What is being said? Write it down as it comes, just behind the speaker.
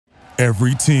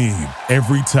Every team,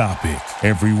 every topic,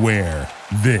 everywhere.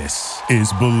 This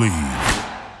is Believe.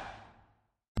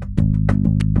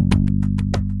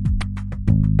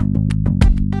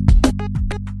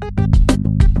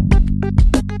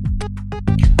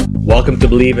 Welcome to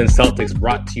Believe in Celtics,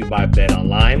 brought to you by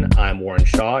BetOnline. I'm Warren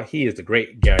Shaw. He is the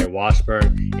great Gary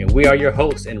Washburn, and we are your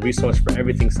hosts and resource for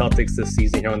everything Celtics this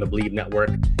season here on the Believe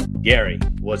Network. Gary,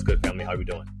 what's good, family? How are you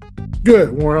doing?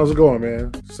 Good, Warren. How's it going,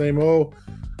 man? Same old.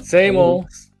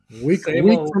 Week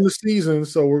from the season,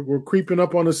 so we're creeping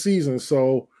up on the season.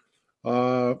 So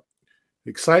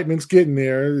excitement's getting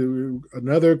there.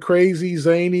 Another crazy,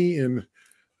 zany, and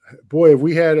boy, have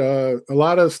we had a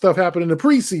lot of stuff happen in the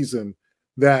preseason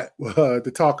that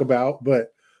to talk about.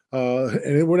 But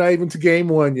and we're not even to game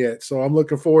one yet. So I'm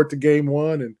looking forward to game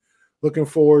one and looking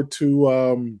forward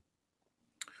to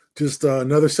just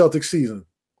another Celtics season.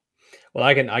 Well,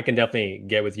 I can definitely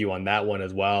get with you on that one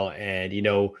as well. And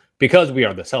because we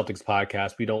are the Celtics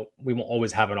podcast, we won't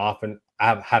always have an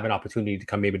opportunity to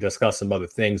come maybe discuss some other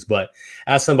things. But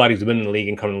as somebody who's been in the league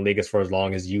and come in the league as for as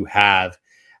long as you have,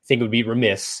 I think it would be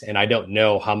remiss, and I don't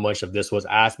know how much of this was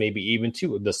asked, maybe even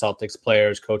to the Celtics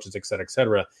players, coaches, et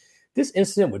cetera. This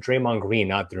incident with Draymond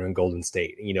Green out there in Golden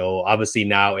State, obviously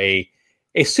now a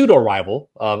pseudo rival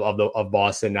of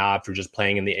Boston now after just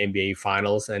playing in the NBA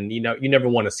Finals, and you never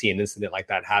want to see an incident like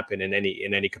that happen in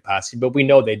any capacity, but we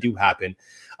know they do happen.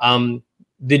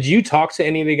 Did you talk to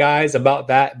any of the guys about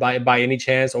that by any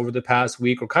chance over the past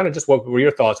week, or kind of just what were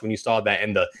your thoughts when you saw that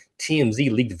in the TMZ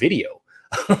leaked video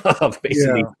of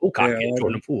basically and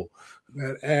Jordan Poole?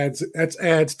 That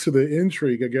adds to the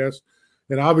intrigue, I guess,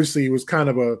 and obviously it was kind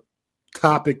of a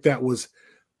topic that was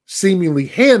seemingly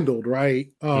handled right.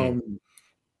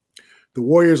 The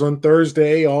Warriors on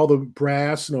Thursday, all the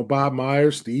brass, Bob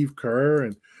Myers, Steve Kerr,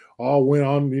 and all went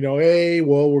on, hey,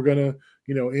 well, we're going to,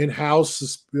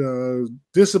 in-house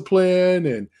discipline,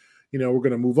 and, we're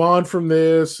going to move on from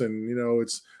this. And,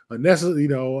 it's unnecessary,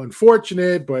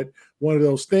 unfortunate, but one of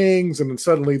those things. And then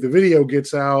suddenly the video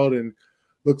gets out and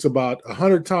looks about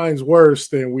 100 times worse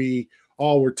than we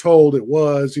all were told it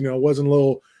was. It wasn't a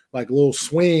little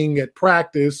swing at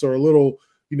practice or a little,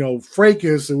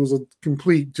 fracas. It was a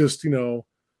complete just,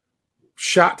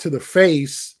 shot to the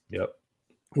face. Yep.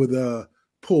 With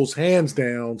Poole's hands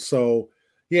down. So,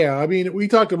 yeah, I mean, we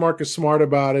talked to Marcus Smart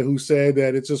about it, who said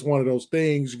that it's just one of those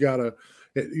things. You got to,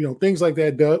 things like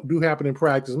that do happen in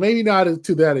practice. Maybe not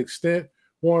to that extent,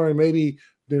 Warren. Maybe,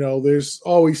 there's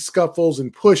always scuffles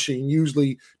and pushing.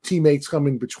 Usually teammates come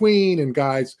in between and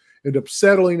guys end up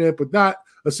settling it, but not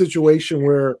a situation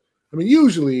where,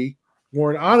 usually,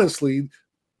 Warren, honestly,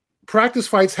 practice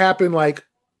fights happen like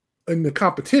in the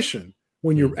competition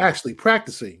when you're actually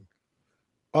practicing.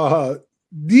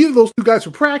 Neither of those two guys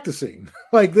were practicing.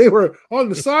 Like they were on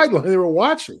the sideline, they were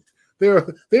watching. They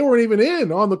weren't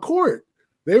even on the court.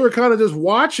 They were kind of just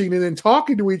watching and then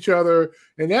talking to each other.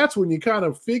 And that's when you kind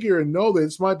of figure and know that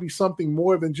this might be something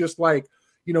more than just like,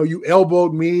 you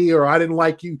elbowed me, or I didn't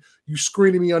like you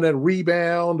screening me on that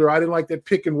rebound, or I didn't like that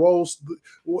pick and roll,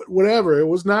 whatever. It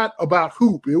was not about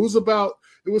hoop. It was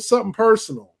something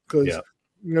personal. Because,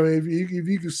 if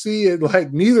you could see it,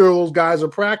 like neither of those guys are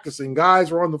practicing.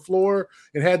 Guys were on the floor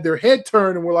and had their head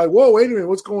turned and were like, whoa, wait a minute,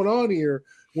 what's going on here?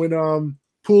 When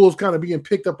Poole was kind of being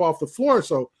picked up off the floor.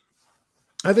 So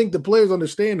I think the players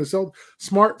understand it. So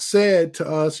Smart said to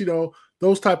us,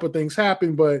 those type of things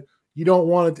happen, but you don't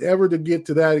want it ever to get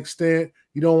to that extent.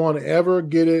 You don't want to ever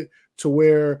get it to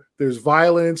where there's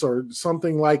violence or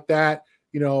something like that,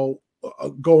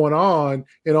 going on.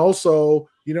 And also,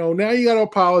 now you got to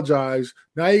apologize.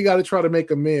 Now you got to try to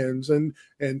make amends. And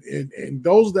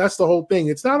that's the whole thing.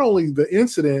 It's not only the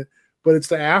incident, but it's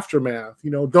the aftermath.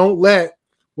 Don't let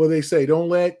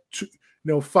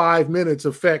 5 minutes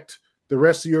affect the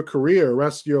rest of your career,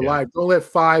 rest of your life. Don't let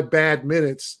 5 bad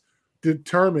minutes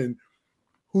determine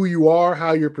who you are,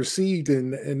 how you're perceived.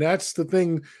 And that's the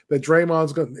thing that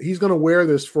Draymond's he's going to wear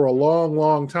this for a long,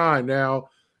 long time. Now,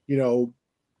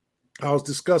 I was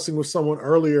discussing with someone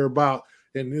earlier about,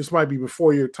 and this might be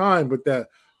before your time, but that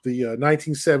the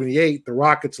 1978, the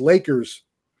Rockets-Lakers,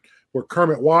 where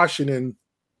Kermit Washington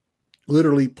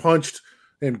literally punched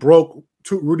and broke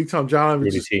Rudy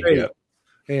Tomjanovich's face. Yeah.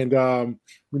 And,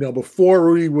 before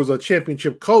Rudy was a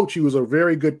championship coach, he was a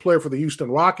very good player for the Houston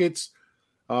Rockets.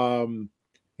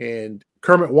 And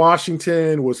Kermit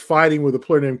Washington was fighting with a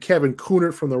player named Kevin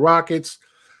Kunert from the Rockets.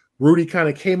 Rudy kind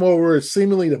of came over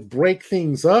seemingly to break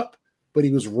things up, but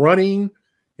he was running,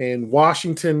 and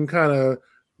Washington kind of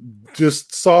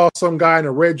just saw some guy in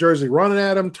a red jersey running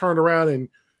at him, turned around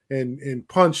and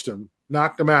punched him,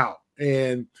 knocked him out.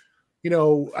 And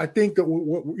I think that,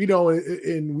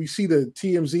 and we see the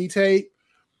TMZ tape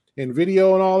and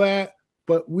video and all that,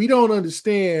 but we don't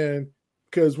understand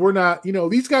because we're not,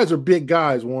 these guys are big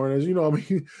guys, Warren. As you know,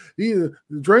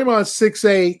 Draymond's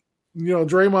 6'8",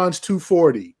 Draymond's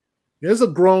 240. There's a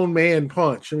grown man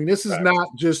punch. This is not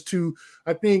just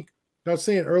I think I was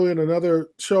saying earlier in another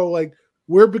show, like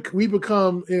we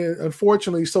become,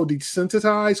 unfortunately, so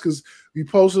desensitized because we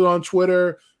posted on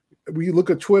Twitter. We look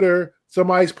at Twitter,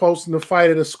 somebody's posting a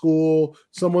fight at a school,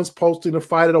 someone's posting a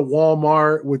fight at a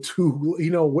Walmart with two,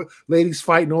 ladies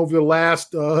fighting over the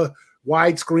last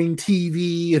widescreen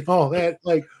TV and all that.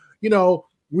 Like,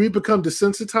 we become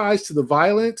desensitized to the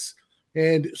violence.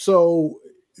 And so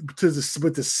to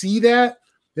see that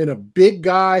and a big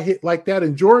guy hit like that,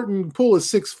 and Jordan Poole is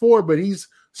 6'4", but he's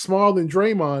smaller than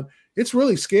Draymond, it's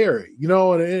really scary,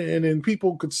 and then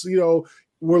people could,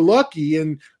 we're lucky.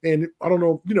 And I don't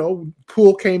know,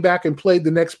 Poole came back and played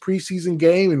the next preseason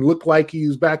game and looked like he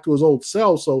was back to his old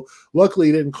self. So luckily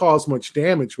it didn't cause much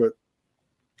damage, but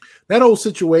that whole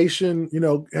situation,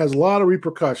 has a lot of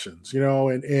repercussions,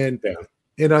 and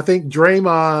I think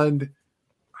Draymond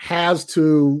has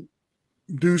to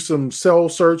do some soul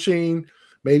searching,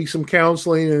 maybe some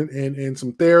counseling and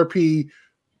some therapy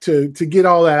to get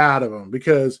all that out of him.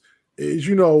 Because as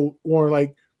Warren,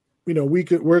 like,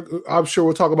 I'm sure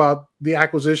we'll talk about the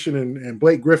acquisition and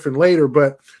Blake Griffin later,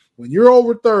 but when you're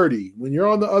over 30, when you're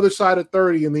on the other side of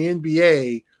 30 in the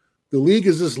NBA, the league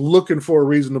is just looking for a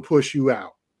reason to push you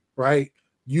out, right?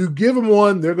 You give them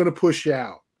one, they're going to push you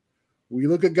out. We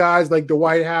look at guys like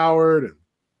Dwight Howard and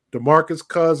DeMarcus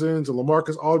Cousins and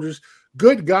LaMarcus Aldridge,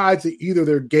 good guys that either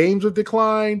their games have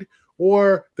declined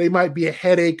or they might be a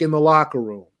headache in the locker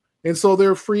room. And so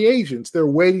they're free agents. They're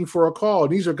waiting for a call.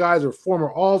 And these are guys who are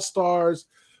former All-Stars.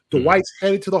 Dwight's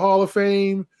headed to the Hall of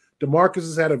Fame. DeMarcus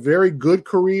has had a very good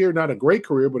career, not a great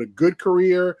career, but a good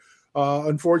career.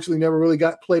 Unfortunately, never really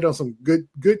got played on some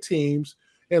good teams.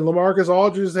 And LaMarcus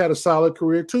Aldridge has had a solid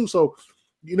career too. So,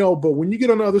 but when you get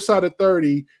on the other side of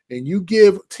 30 and you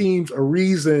give teams a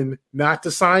reason not to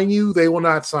sign you, they will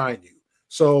not sign you.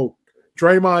 So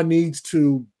Draymond needs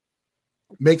to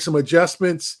make some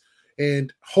adjustments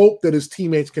and hope that his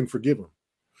teammates can forgive him.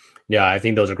 Yeah, I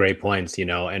think those are great points,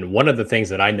 and one of the things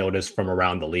that I noticed from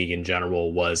around the league in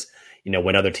general was,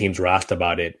 when other teams were asked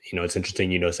about it, it's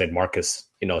interesting, said Marcus,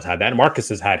 has had that. Marcus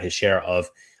has had his share of,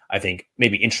 I think,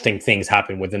 maybe interesting things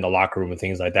happen within the locker room and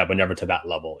things like that, but never to that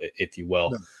level, if you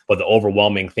will. No. But the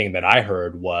overwhelming thing that I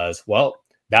heard was, well,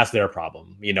 that's their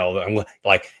problem.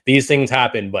 Like these things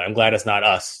happen, but I'm glad it's not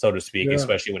us, so to speak,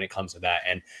 especially when it comes to that.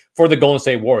 And for the Golden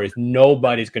State Warriors,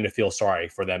 nobody's going to feel sorry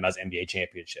for them as an NBA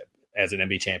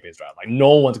champions draft. Like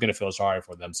no one's going to feel sorry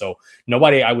for them. So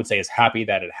nobody, I would say, is happy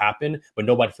that it happened, but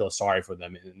nobody feels sorry for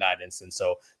them in that instance.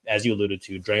 So as you alluded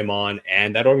to, Draymond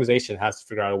and that organization has to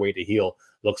figure out a way to heal.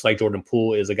 Looks like Jordan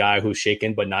Poole is a guy who's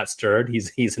shaken but not stirred.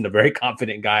 He's a very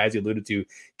confident guy, as you alluded to,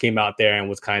 came out there and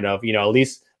was kind of, at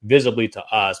least visibly to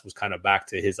us, was kind of back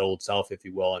to his old self, if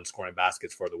you will, and scoring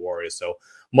baskets for the Warriors. So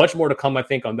much more to come, I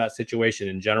think, on that situation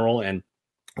in general. And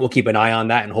we'll keep an eye on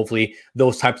that. And hopefully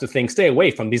those types of things stay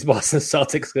away from these Boston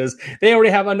Celtics because they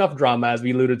already have enough drama, as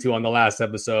we alluded to on the last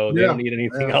episode. They don't need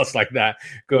anything else like that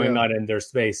going on in their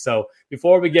space. So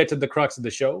before we get to the crux of the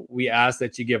show, we ask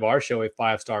that you give our show a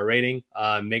 5-star rating.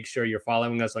 Make sure you're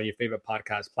following us on your favorite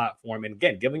podcast platform. And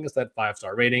again, giving us that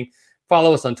 5-star rating.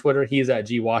 Follow us on Twitter. He's at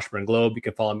G Washburn Globe. You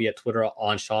can follow me at Twitter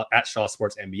on at Shaw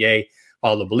Sports NBA.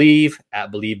 Follow Believe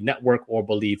at Believe Network or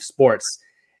Believe Sports.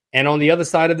 And on the other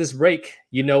side of this break,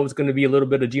 it's going to be a little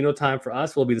bit of Geno time for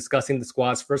us. We'll be discussing the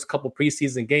squad's first couple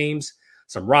preseason games,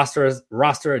 some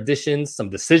roster additions, some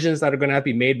decisions that are going to have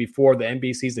to be made before the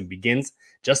NBA season begins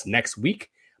just next week.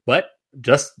 But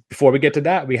just before we get to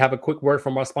that, we have a quick word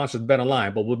from our sponsors,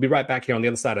 BetOnline. But we'll be right back here on the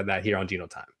other side of that here on Geno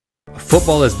time.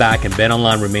 Football is back, and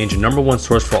BetOnline remains your number one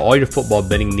source for all your football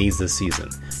betting needs this season.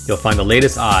 You'll find the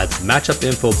latest odds, matchup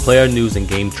info, player news, and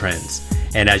game trends.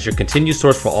 And as your continued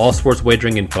source for all sports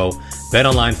wagering info,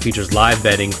 BetOnline features live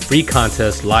betting, free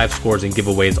contests, live scores, and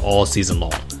giveaways all season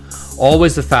long.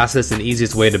 Always the fastest and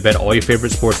easiest way to bet all your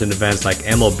favorite sports and events like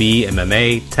MLB,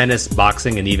 MMA, tennis,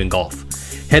 boxing, and even golf.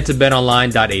 Head to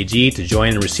betonline.ag to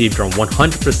join and receive your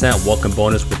 100% welcome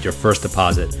bonus with your first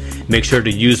deposit. Make sure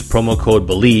to use promo code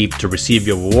BELIEVE to receive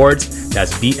your rewards.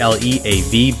 That's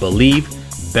BLEAV, BELIEVE.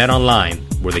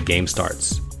 BetOnline, where the game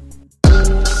starts.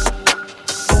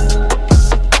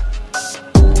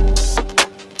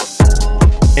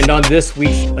 And on this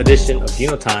week's edition of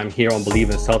Geno Time here on Believe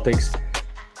in Celtics,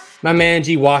 My man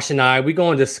G Wash and I, we go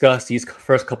and discuss these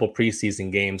first couple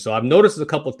preseason games. So I've noticed a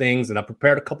couple things and I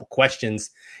prepared a couple questions.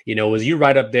 Was you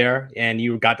right up there and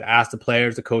you got to ask the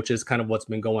players, the coaches, kind of what's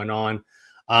been going on.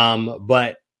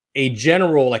 But a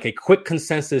general, like a quick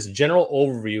consensus, general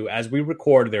overview as we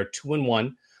record, they're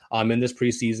 2-1 in this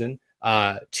preseason.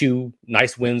 2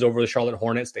 nice wins over the Charlotte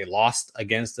Hornets. They lost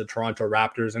against the Toronto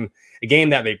Raptors and a game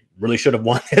that they really should have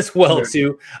won as well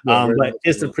too. But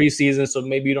it's the preseason, so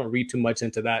maybe you don't read too much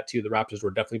into that too. The Raptors were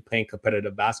definitely playing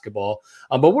competitive basketball.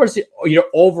 But where's your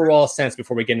overall sense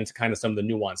before we get into kind of some of the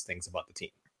nuanced things about the team?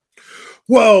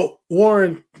 Well,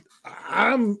 Warren,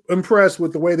 I'm impressed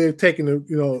with the way they've taken it.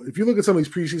 If you look at some of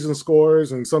these preseason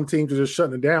scores and some teams are just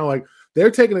shutting it down, like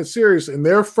they're taking it serious and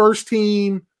their first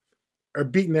team are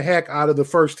beating the heck out of the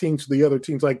first team to the other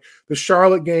teams. Like the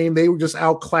Charlotte game, they were just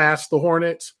outclassed the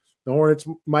Hornets. The Hornets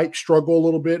might struggle a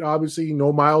little bit, obviously,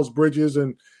 no Miles Bridges,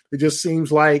 and it just seems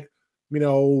like,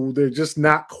 they're just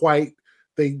not quite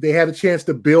 – they had a chance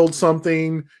to build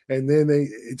something, and then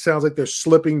it sounds like they're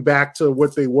slipping back to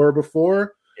what they were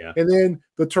before. Yeah. And then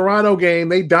the Toronto game,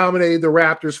 they dominated the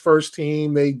Raptors' first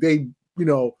team. They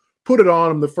put it on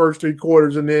them the first 3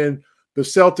 quarters, and then the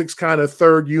Celtics kind of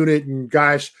third unit and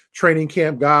guys, training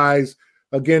camp guys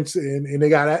against, and they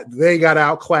got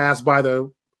outclassed by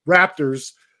the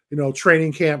Raptors,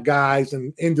 training camp guys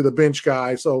and into the bench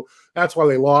guys. So that's why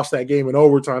they lost that game in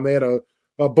overtime. They had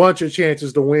a bunch of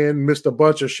chances to win, missed a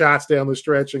bunch of shots down the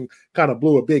stretch and kind of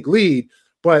blew a big lead.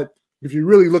 But if you're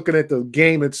really looking at the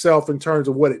game itself in terms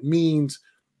of what it means,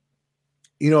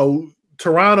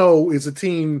 Toronto is a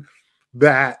team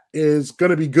that is going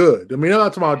to be good. I mean, I'm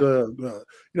not talking about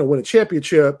win a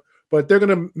championship, but they're going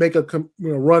to make a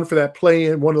run for that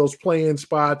play-in, one of those play-in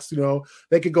spots.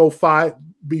 They could go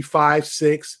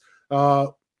 5-6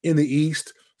 in the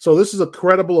East. So this is a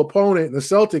credible opponent, and the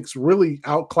Celtics really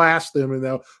outclassed them in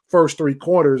the first 3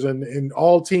 quarters, and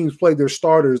all teams played their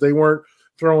starters. They weren't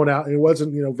throwing out. It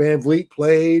wasn't, Van Vliet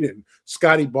played, and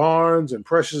Scotty Barnes and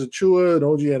Precious Achiuwa and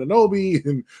OG Anunoby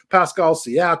and Pascal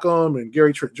Siakam and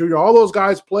Gary Trent Jr. All those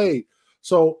guys played.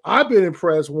 So I've been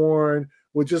impressed, Warren,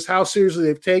 with just how seriously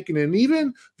they've taken it. And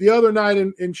even the other night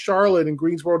in Charlotte, in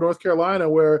Greensboro, North Carolina,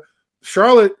 where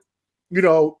Charlotte,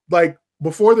 like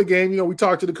before the game, we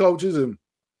talked to the coaches and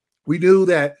we knew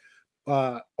that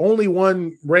only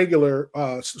one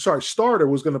starter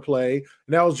was going to play,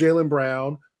 and that was Jaylen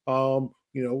Brown.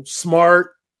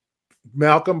 Smart,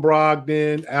 Malcolm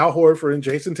Brogdon, Al Horford, and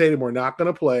Jason Tatum were not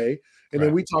going to play. And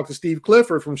then we talked to Steve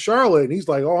Clifford from Charlotte, and he's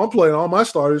like, I'm playing all my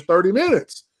starters 30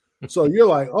 minutes. So you're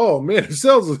like, oh, man, this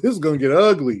is going to get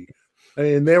ugly.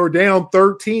 And they were down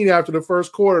 13 after the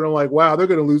first quarter. And I'm like, wow, they're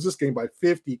going to lose this game by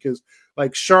 50 because,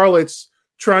 like, Charlotte's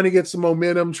trying to get some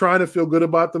momentum, trying to feel good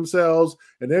about themselves,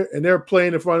 and they're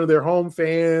playing in front of their home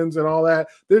fans and all that.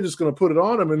 They're just going to put it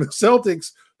on them. And the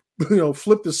Celtics,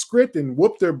 flipped the script and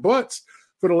whooped their butts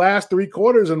for the last 3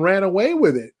 quarters and ran away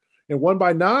with it and won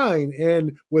by 9.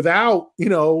 And without,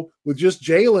 with just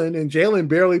Jaylen, and Jaylen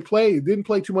barely played, didn't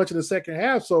play too much in the second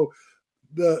half. So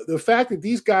the fact that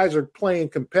these guys are playing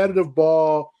competitive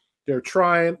ball, they're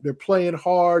trying, they're playing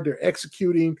hard, they're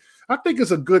executing, I think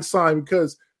it's a good sign,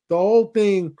 because the whole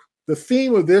thing, the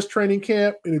theme of this training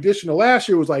camp, in addition to last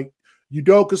year, was like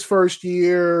Udoka's first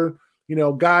year.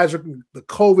 Guys the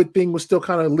COVID thing was still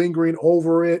kind of lingering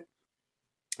over it.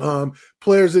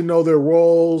 Players didn't know their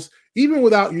roles. Even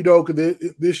without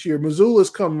Udoka this year, Missoula's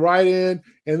come right in,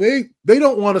 and they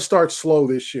don't want to start slow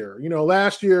this year.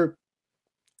 Last year,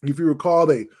 if you recall,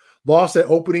 they lost that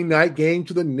opening night game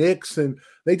to the Knicks, and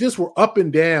they just were up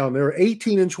and down. They were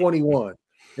 18-21,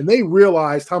 and they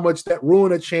realized how much that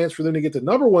ruined a chance for them to get the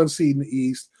number 1 seed in the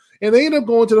East, and they ended up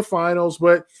going to the finals.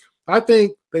 But I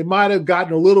think they might have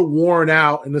gotten a little worn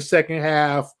out in the second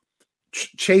half,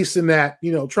 chasing that,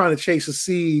 trying to chase a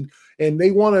seed, and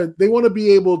they want to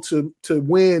be able to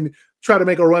win, try to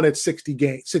make a run at 60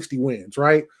 wins,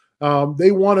 right?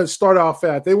 They want to start off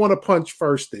fast. They want to punch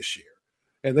first this year,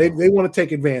 and they want to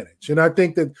take advantage. And I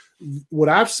think that what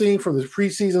I've seen from the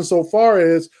preseason so far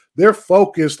is they're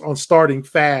focused on starting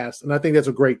fast, and I think that's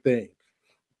a great thing.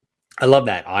 I love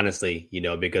that, honestly,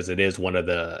 because it is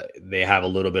they have a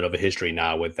little bit of a history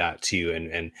now with that too.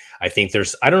 And I think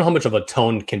I don't know how much of a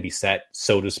tone can be set,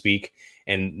 so to speak,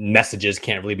 and messages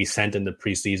can't really be sent in the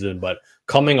preseason, but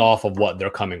coming off of what they're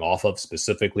coming off of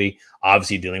specifically,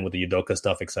 obviously dealing with the Udoka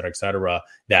stuff, et cetera,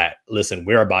 that, listen,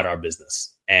 we're about our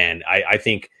business. And I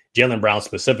think Jaylen Brown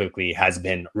specifically has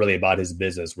been really about his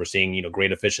business. We're seeing,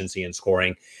 great efficiency in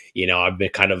scoring. I've been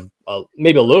kind of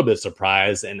maybe a little bit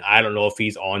surprised, and I don't know if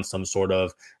he's on some sort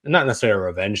of, not necessarily a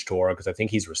revenge tour, because I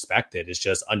think he's respected. It's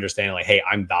just understanding like, hey,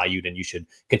 I'm valued and you should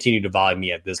continue to value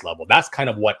me at this level. That's kind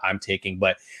of what I'm taking,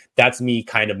 but that's me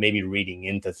kind of maybe reading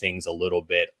into things a little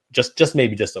bit, just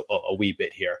maybe just a wee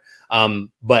bit here.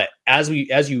 But as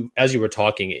you were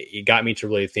talking, it got me to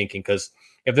really thinking, because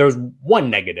if there was one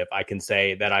negative I can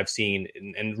say that I've seen,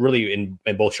 and really in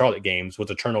both Charlotte games, was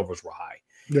the turnovers were high.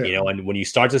 Yeah. And when you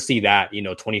start to see that,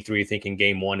 23, I think in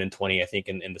game 1, and 20, I think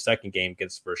in the second game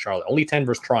against for Charlotte, only 10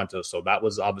 versus Toronto. So that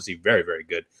was obviously very, very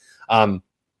good.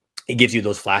 It gives you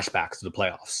those flashbacks to the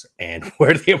playoffs and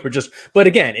where they were just, but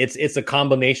again, it's a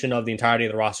combination of the entirety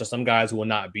of the roster. Some guys who will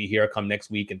not be here come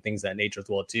next week and things of that nature as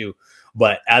well too.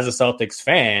 But as a Celtics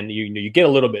fan, you get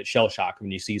a little bit shell shocked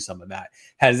when you see some of that.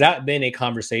 Has that been a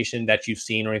conversation that you've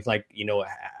seen, or anything like,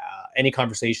 any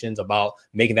conversations about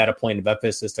making that a point of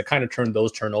emphasis to kind of turn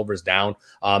those turnovers down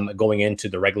going into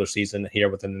the regular season here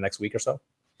within the next week or so?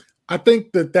 I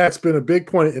think that's been a big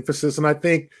point of emphasis. And I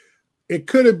think it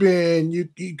could have been, you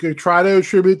could try to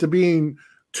attribute to being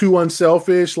too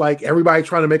unselfish, like everybody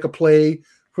trying to make a play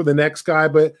for the next guy.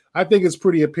 But I think it's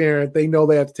pretty apparent they know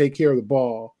they have to take care of the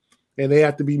ball and they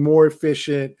have to be more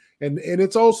efficient. And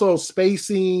it's also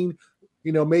spacing.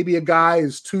 Maybe a guy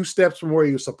is 2 steps from where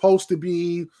he was supposed to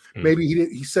be. Maybe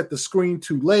he set the screen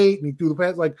too late and he threw the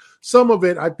pass. Like some of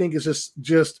it, I think is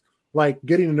just like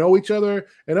getting to know each other.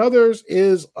 And others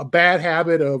is a bad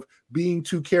habit of being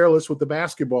too careless with the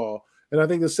basketball. And I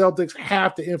think the Celtics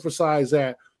have to emphasize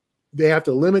that they have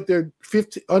to limit their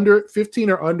 15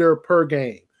 or under per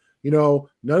game. None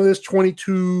of this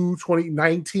 22, 20,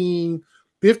 19,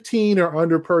 15 or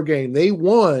under per game. They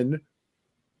won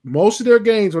most of their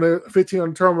games when they were 15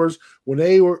 on turnovers. When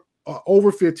they were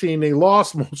over 15, they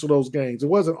lost most of those games. It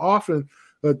wasn't often,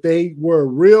 but they were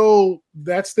real.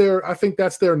 I think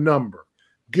that's their number.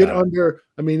 Get under,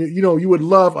 you would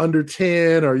love under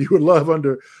 10 or you would love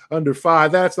under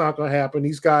 5. That's not going to happen.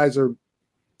 These guys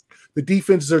the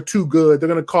defenses are too good. They're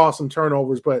going to cause some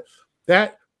turnovers, but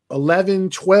that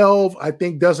 11, 12, I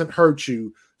think doesn't hurt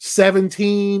you.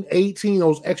 17, 18,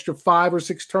 those extra 5 or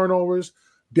 6 turnovers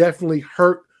definitely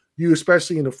hurt you,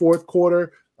 especially in the fourth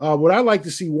quarter. What I like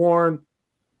to see, Warren,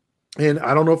 and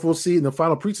I don't know if we'll see in the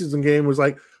final preseason game, was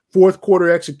like fourth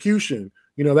quarter execution.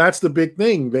 That's the big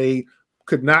thing. They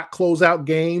could not close out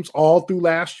games all through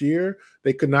last year.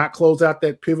 They could not close out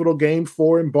that pivotal game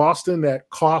 4 in Boston that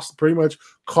pretty much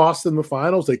cost them the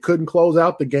finals. They couldn't close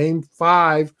out the game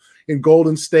 5 in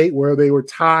Golden State where they were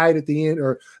tied at the end,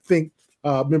 or I think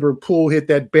remember Poole hit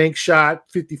that bank shot,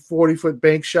 40-foot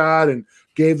bank shot, and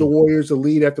gave the Warriors the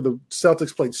lead after the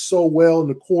Celtics played so well in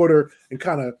the quarter and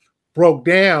kind of broke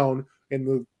down, and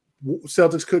the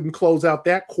Celtics couldn't close out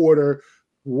that quarter.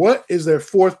 What is their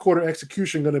fourth quarter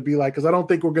execution going to be like? Because I don't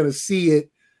think we're going to see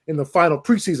it in the final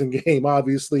preseason game.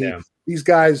 Obviously, These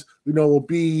guys, will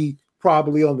be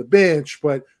probably on the bench,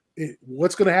 but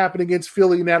what's going to happen against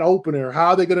Philly in that opener? How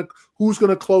are they going to? Who's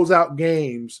going to close out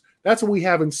games? That's what we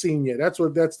haven't seen yet. That's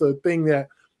the thing that,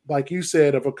 like you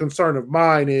said, of a concern of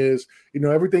mine is,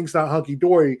 everything's not hunky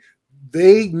dory.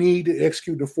 They need to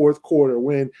execute the fourth quarter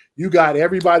when you got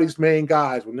everybody's main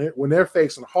guys, when they're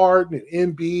facing Harden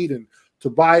and Embiid and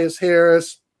Tobias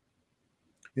Harris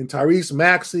and Tyrese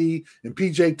Maxey and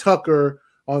PJ Tucker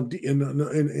on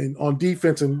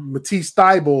defense, and Matisse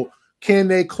Thybulle. Can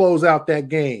they close out that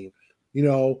game?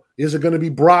 Is it going to be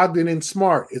Brogdon and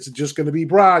Smart? Is it just going to be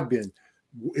Brogdon?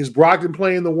 Is Brogdon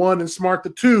playing the 1 and Smart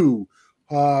the 2?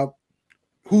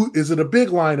 Who is it? A big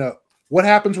lineup? What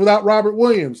happens without Robert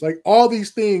Williams? Like all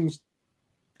these things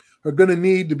are going to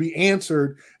need to be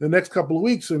answered in the next couple of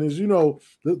weeks. And as you know,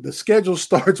 the schedule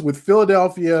starts with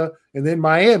Philadelphia and then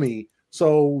Miami.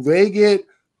 So they get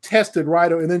tested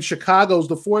right. And then Chicago's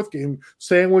the fourth game,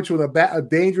 sandwiched with a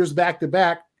dangerous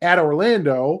back-to-back at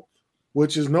Orlando,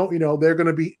 which is they're going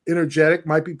to be energetic,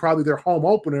 might be probably their home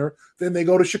opener. Then they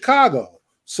go to Chicago.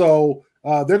 So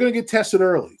they're going to get tested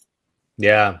early.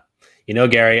 Yeah.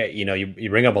 Gary, you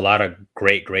bring up a lot of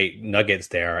great nuggets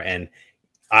there. And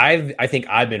I think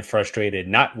I've been frustrated,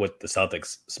 not with the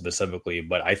Celtics specifically,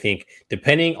 but I think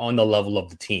depending on the level of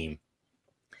the team,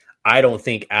 I don't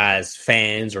think as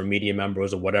fans or media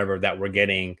members or whatever that we're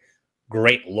getting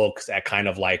great looks at kind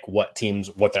of like what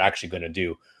they're actually going to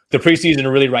do. The preseason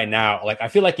really right now, like I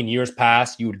feel like in years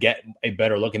past, you would get a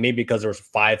better look, and maybe because there was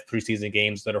 5 preseason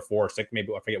games that are 4 or 6,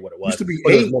 maybe I forget what it was. Used to be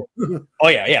 8. Oh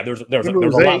yeah. There's a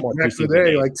lot more preseason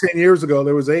games. Like 10 years ago,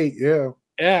 there was 8. Yeah.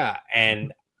 Yeah,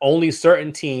 and only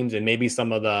certain teams, and maybe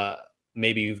some of the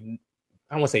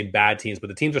I don't want to say bad teams, but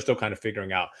the teams are still kind of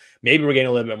figuring out. Maybe we're getting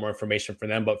a little bit more information from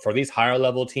them, but for these higher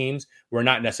level teams, we're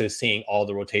not necessarily seeing all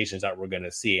the rotations that we're going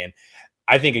to see. And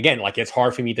I think, again, like it's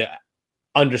hard for me to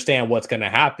understand what's going to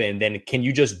happen. Then can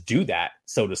you just do that,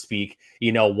 so to speak,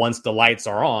 once the lights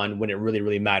are on, when it really,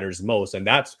 really matters most? And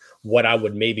that's what I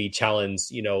would maybe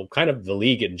challenge, kind of the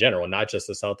league in general, not just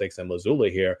the Celtics and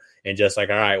Mazzulla here. And just like,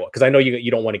 all right, because I know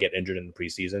you don't want to get injured in the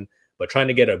preseason, but trying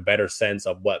to get a better sense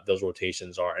of what those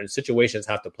rotations are, and situations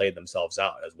have to play themselves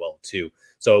out as well too.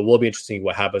 So it will be interesting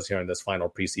what happens here in this final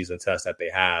preseason test that they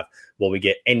have. Will we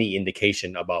get any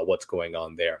indication about what's going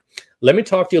on there? Let me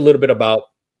talk to you a little bit about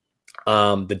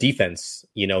the defense,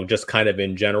 just kind of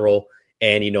in general,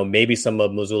 and, maybe some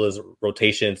of Mazzulla's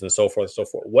rotations and so forth and so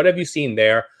forth. What have you seen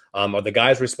there? Are the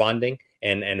guys responding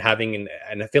and having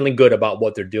and feeling good about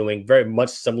what they're doing? Very much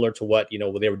similar to what,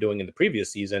 what they were doing in the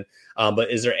previous season. But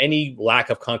is there any lack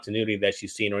of continuity that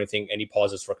you've seen, or anything, any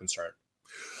pauses for concern?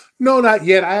 No, not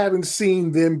yet. I haven't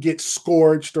seen them get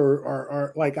scorched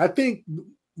or like, I think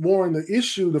more in the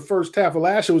issue, the first half of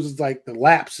last year was like the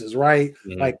lapses, right?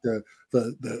 Mm-hmm. Like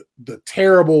the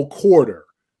terrible quarter,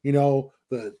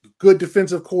 the good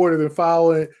defensive quarter, then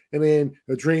following, and then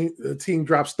the team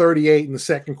drops 38 in the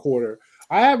second quarter.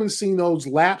 I haven't seen those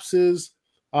lapses.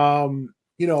 I've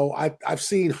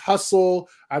seen hustle.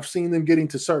 I've seen them getting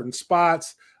to certain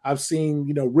spots. I've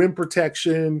seen, rim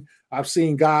protection. I've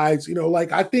seen guys,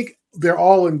 I think they're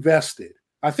all invested.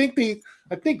 I think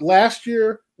last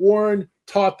year, Warren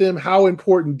taught them how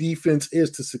important defense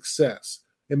is to success.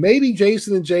 And maybe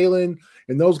Jason and Jalen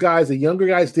and those guys, the younger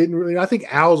guys, didn't really. I think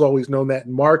Al's always known that.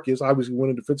 And Marcus, obviously,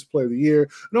 winning Defensive Player of the Year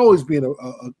and always being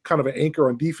a kind of an anchor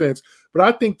on defense. But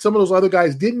I think some of those other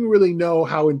guys didn't really know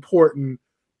how important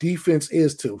defense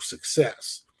is to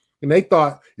success. And they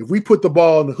thought, if we put the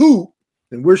ball in the hoop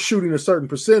and we're shooting a certain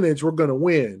percentage, we're going to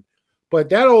win. But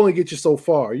that'll only get you so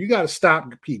far. You got to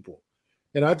stop people.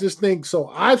 And I just think so.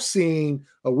 I've seen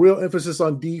a real emphasis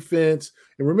on defense.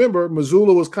 And remember,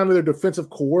 Mazzulla was kind of their defensive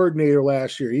coordinator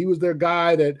last year. He was their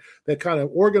guy that kind of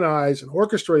organized and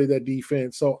orchestrated that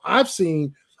defense. So I've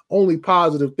seen only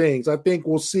positive things. I think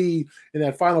we'll see in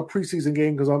that final preseason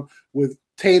game, because I'm with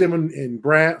Tatum and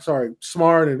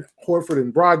Smart and Horford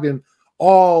and Brogdon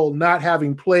all not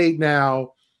having played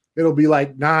now. It'll be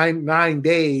like nine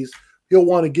days. He'll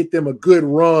want to get them a good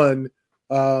run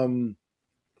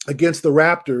against the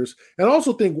Raptors. And I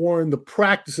also think, Warren, the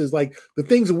practices, like the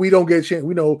things that we don't get a chance,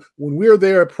 we know when we're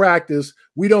there at practice,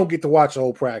 we don't get to watch the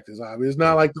whole practice. I mean, it's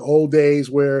not like the old days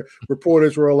where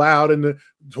reporters were allowed to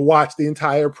watch the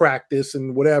entire practice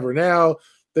and whatever. Now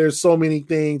there's so many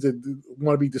things that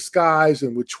want to be disguised,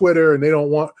 and with Twitter, and they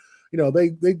don't want,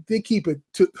 they keep it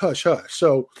hush hush.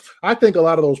 So I think a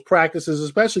lot of those practices,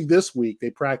 especially this week,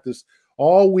 they practice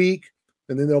all week,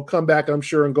 and then they'll come back, I'm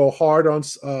sure, and go hard on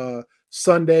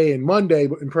Sunday and Monday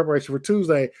in preparation for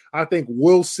Tuesday. I think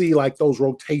we'll see like those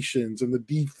rotations and the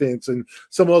defense, and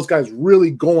some of those guys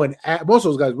really going at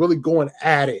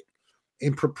it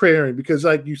in preparing, because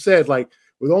like you said, like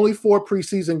with only 4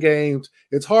 preseason games,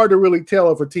 it's hard to really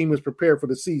tell if a team is prepared for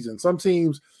the season. Some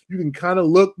teams you can kind of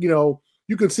look,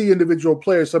 you can see individual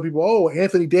players. Some people,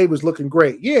 Anthony Davis looking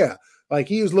great. Yeah. Like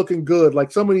he was looking good.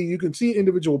 Like somebody, you can see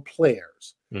individual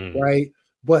players, right?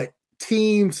 But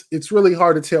teams, it's really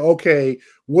hard to tell, okay,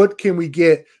 what can we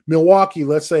get? Milwaukee,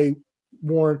 let's say,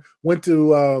 Warren went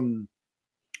to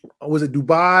was it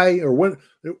Dubai or when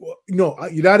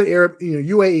United Arab,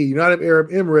 UAE, United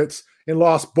Arab Emirates, and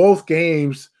lost both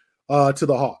games to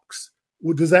the Hawks.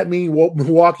 Well, does that mean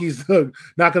Milwaukee's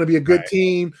not going to be a good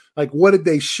team? Like, what did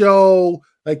they show?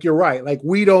 Like, you're right. Like,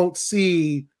 we don't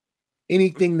see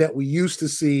anything that we used to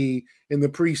see in the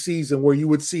preseason, where you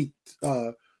would see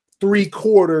 3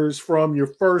 quarters from your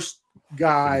first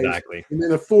guys. Exactly. And then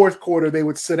the fourth quarter, they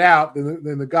would sit out.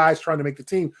 Then the guys trying to make the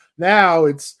team. Now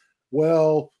it's,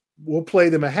 well, we'll play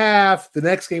them a half. The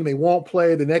next game they won't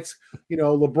play. The next,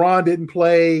 LeBron didn't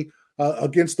play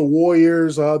against the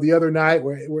Warriors the other night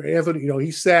where Anthony,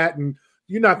 he sat, and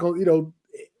you're not going to,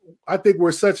 I think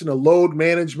we're such in a load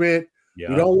management.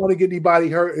 Yeah. You don't want to get anybody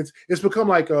hurt. It's become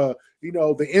like the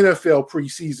NFL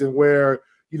preseason where,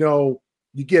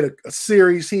 you get a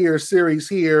series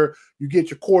here, you get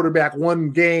your quarterback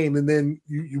one game, and then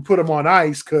you put them on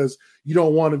ice because you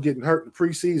don't want them getting hurt in the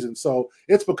preseason. So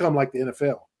it's become like the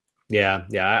NFL. Yeah,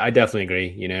 I definitely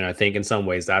agree. And I think in some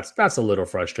ways that's a little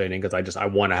frustrating, because I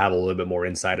want to have a little bit more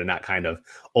insight and not kind of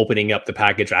opening up the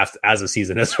package as the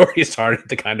season has already started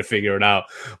to kind of figure it out.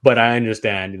 But I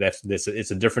understand that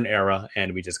it's a different era,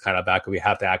 and we just kind of we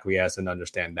have to acquiesce and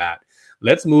understand that.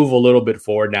 let's move a little bit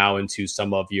forward now into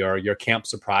some of your camp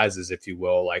surprises, if you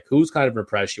will. Like, who's kind of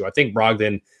impressed you? I think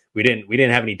Brogdon, we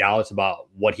didn't have any doubts about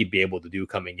what he'd be able to do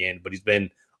coming in, but he's been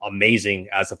amazing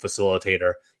as a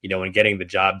facilitator, and getting the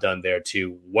job done there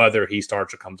too. Whether he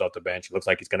starts or comes off the bench, it looks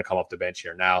like he's going to come off the bench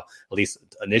here now, at least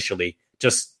initially.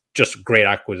 Just great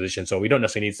acquisition. So we don't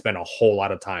necessarily need to spend a whole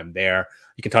lot of time there.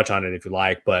 You can touch on it if you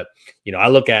like, but I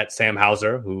look at Sam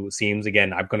Hauser, who seems,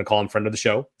 again, I'm going to call him friend of the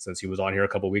show since he was on here a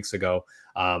couple of weeks ago.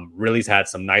 Really's had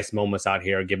some nice moments out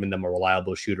here, giving them a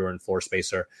reliable shooter and floor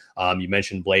spacer. You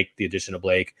mentioned Blake, the addition of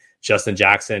Blake, Justin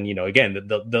Jackson. Again,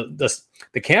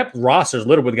 the camp roster is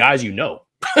littered with guys Yeah.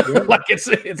 like it's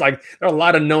like there are a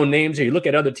lot of known names here. You look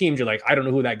at other teams, you're like, I don't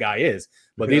know who that guy is,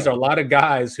 but these are a lot of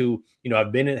guys who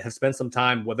have spent some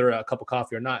time, whether a cup of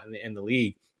coffee or not, in the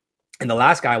league. And the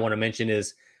last guy I want to mention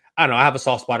is, I don't know, I have a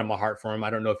soft spot in my heart for him. I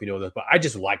don't know if you know this, but I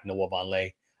just like Noah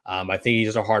Vonleh. I think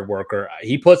he's a hard worker.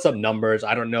 He puts up numbers.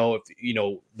 I don't know if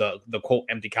the quote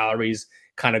empty calories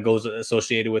kind of goes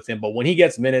associated with him, but when he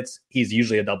gets minutes, he's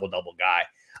usually a double guy.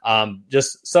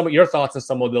 Just some of your thoughts on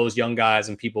some of those young guys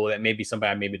and people that maybe somebody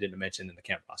I maybe didn't mention in the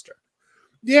camp roster.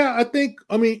 Yeah,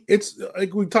 I mean, it's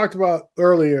like we talked about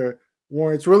earlier,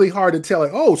 Warren, it's really hard to tell,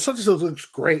 like, oh, such and such looks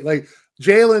great. Like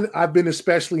Jalen, I've been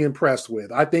especially impressed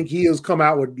with. I think he has come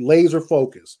out with laser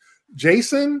focus.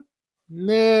 Jason,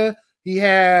 nah,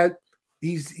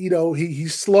 he's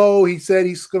slow. He said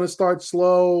he's going to start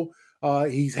slow.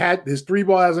 He's had his three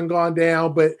ball hasn't gone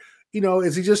down, but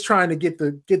is he just trying to get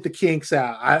the kinks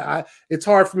out? It's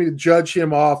hard for me to judge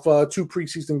him off 2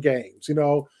 preseason games.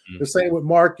 The same with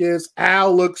Marcus.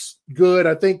 Al looks good.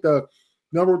 I think the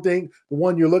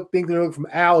one you're thinking from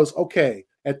Al is, okay,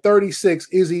 at 36,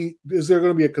 is there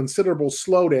going to be a considerable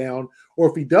slowdown? Or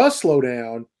if he does slow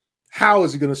down, how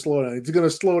is he going to slow down? Is he going to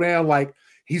slow down like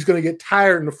he's going to get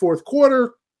tired in the fourth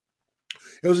quarter?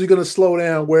 Or is he going to slow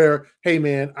down where, hey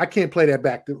man, I can't play that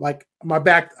back. Like my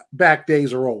back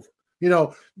days are over.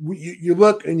 You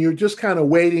look and you're just kind of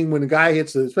waiting when the guy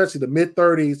hits, especially the mid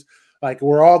 30s. Like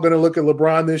we're all going to look at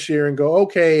LeBron this year and go,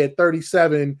 okay, at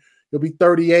 37, he'll be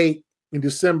 38 in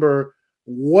December.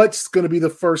 What's going to be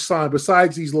the first sign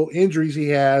besides these little injuries he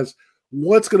has?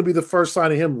 What's going to be the first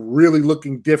sign of him really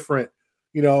looking different?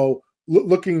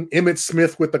 Looking Emmitt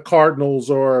Smith with the Cardinals,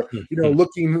 or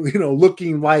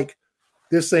looking like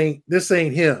this ain't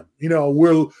him.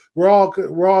 We're all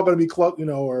going to be close.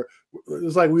 Or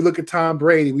it's like we look at Tom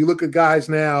Brady. We look at guys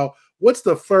now. What's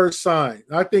the first sign?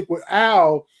 I think with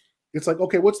Al, it's like,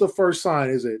 okay, what's the first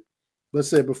sign? Is it, let's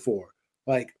say before,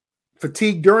 like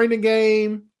fatigue during the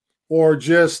game, or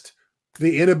just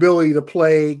the inability to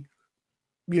play,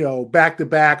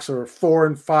 back-to-backs or 4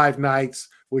 and 5 nights,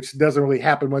 which doesn't really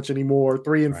happen much anymore,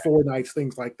 3 and 4 nights,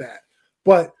 things like that.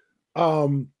 But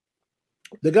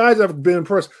the guys I've been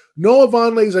impressed. Noah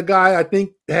Vonleh is a guy I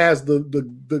think has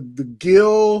the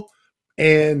gill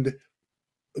and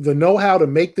the know-how to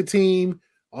make the team.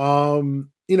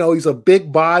 He's a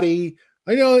big body.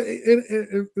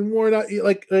 And more not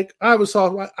like I was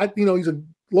talking. He's a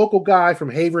local guy from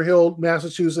Haverhill,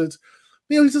 Massachusetts.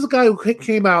 He's just a guy who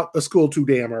came out of school too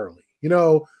damn early.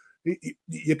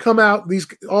 You come out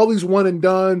all these one and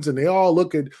dones, and they all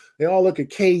look at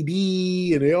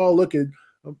KD, and they all look at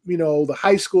the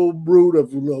high school brood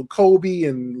of Kobe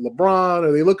and LeBron,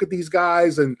 or they look at these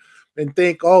guys and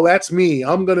think, oh, that's me.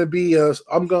 And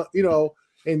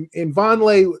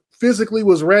Vonleh physically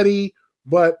was ready,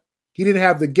 but he didn't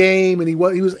have the game, and he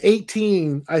was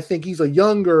 18. I think he's a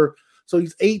younger. So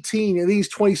he's 18 and he's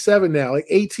 27 now, like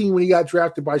 18 when he got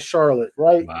drafted by Charlotte,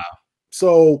 right? Wow.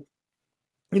 So,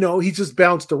 he just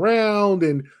bounced around,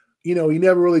 and, he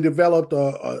never really developed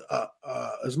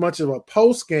as much of a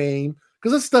post game,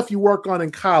 because that's stuff you work on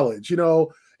in college,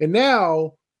 and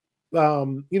now,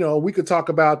 we could talk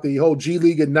about the whole G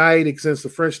League Ignite against the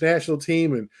French national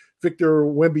team and Victor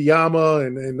Wembanyama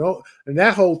and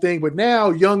that whole thing. But now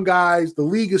young guys, the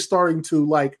league is starting to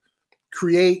like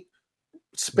create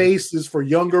spaces for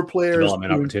younger players,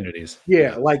 development opportunities.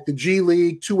 Yeah, like the G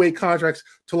League, 2-way contracts,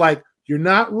 to like, you're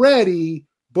not ready,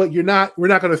 but we're not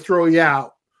going to throw you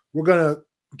out. We're going to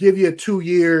give you 2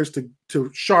 years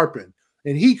to sharpen.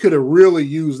 And he could have really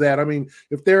used that. I mean,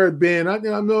 if there had been, I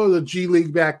know the G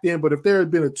League back then, but if there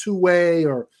had been a 2-way,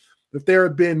 or if there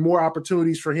had been more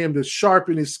opportunities for him to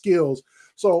sharpen his skills.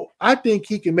 So I think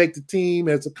he can make the team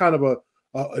as a kind of a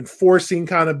enforcing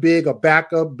kind of big, a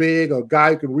backup big, a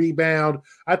guy who can rebound.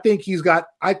 I think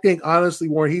honestly,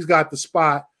 Warren, he's got the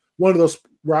spot, one of those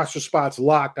roster spots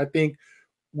locked. I think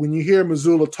when you hear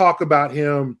Mazzulla talk about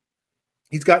him,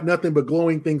 he's got nothing but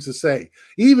glowing things to say.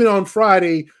 Even on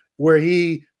Friday, where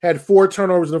he had 4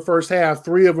 turnovers in the first half,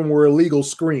 3 of them were illegal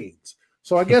screens.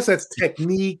 So I guess that's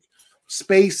technique,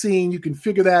 spacing. You can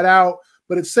figure that out.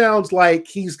 But it sounds like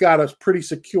he's got a pretty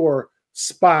secure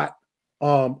spot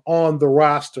on the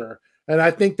roster. And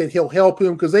I think that he'll help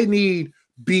him because they need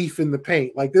beef in the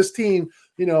paint. Like this team,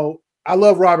 I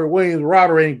love Robert Williams.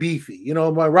 Robert ain't beefy.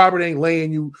 My Robert ain't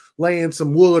laying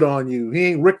some wood on you. He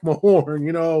ain't Rick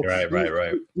Mahorn,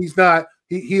 Right. He's not.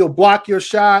 He'll block your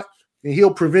shot and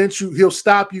he'll prevent you. He'll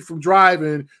stop you from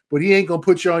driving, but he ain't going to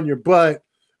put you on your butt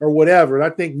or whatever. And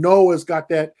I think Noah's got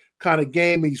that kind of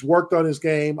game. He's worked on his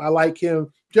game. I like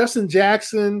him. Justin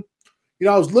Jackson,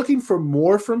 I was looking for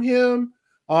more from him.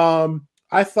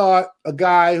 I thought a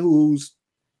guy who's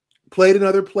played in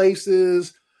other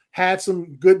places, had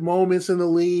some good moments in the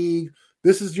league.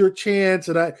 This is your chance.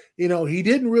 And he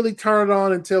didn't really turn it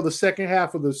on until the second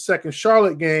half of the second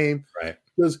Charlotte game. Right.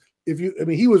 Because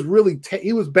he was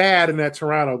he was bad in that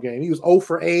Toronto game. He was 0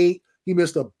 for 8. He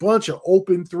missed a bunch of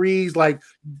open threes, like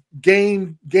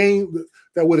game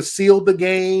that would have sealed the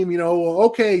game.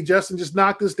 Okay, Justin, just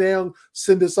knock this down,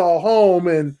 send us all home,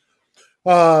 and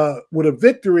with a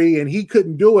victory, and he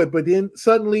couldn't do it. But then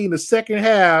suddenly in the second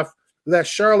half of that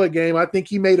Charlotte game, I think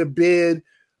he made a bid,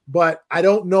 but I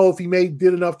don't know if he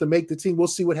did enough to make the team. We'll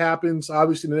see what happens,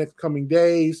 obviously, in the next coming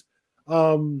days.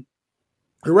 The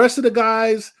rest of the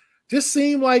guys just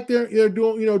seem like they're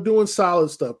doing solid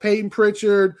stuff. Peyton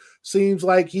Pritchard seems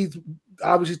like he's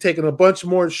obviously taking a bunch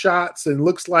more shots and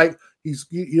looks like he's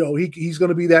going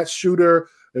to be that shooter.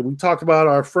 And we talked about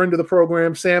our friend of the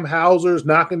program, Sam Hauser's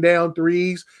knocking down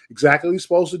threes, exactly what he's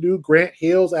supposed to do. Grant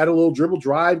Hills add a little dribble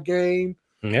drive game,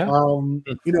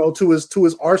 to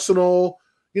his arsenal.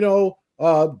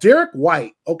 Derek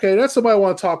White, okay, that's somebody I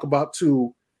want to talk about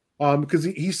too, because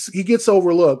he gets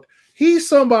overlooked. He's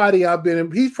somebody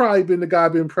he's probably been the guy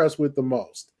I've been impressed with the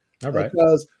most. All right.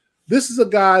 Because this is a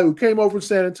guy who came over from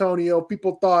San Antonio.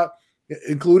 People thought,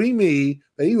 including me,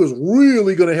 that he was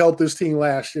really going to help this team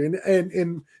last year. And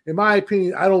in my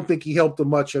opinion, I don't think he helped them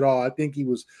much at all. I think he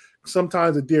was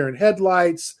sometimes a deer in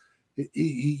headlights.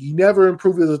 He never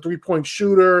improved as a three-point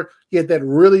shooter. He had that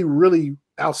really, really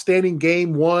outstanding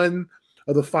game one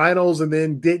of the finals and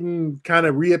then didn't kind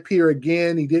of reappear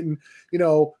again. He didn't,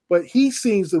 but he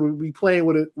seems to be playing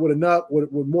with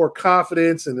more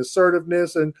confidence and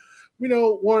assertiveness. And,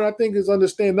 Warren, I think is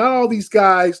understand not all these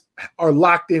guys are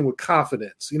locked in with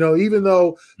confidence. Even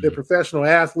though they're professional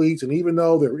athletes and even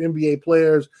though they're NBA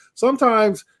players,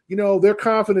 sometimes, their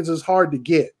confidence is hard to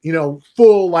get,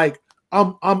 full, like,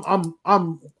 I'm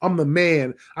the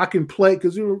man. I can play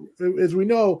because, as we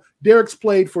know, Derek's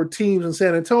played for teams in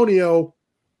San Antonio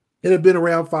that have been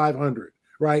around 500,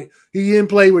 right? He didn't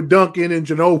play with Duncan and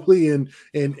Ginobili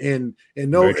and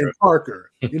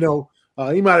Parker.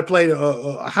 He might have played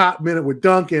a hot minute with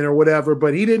Duncan or whatever,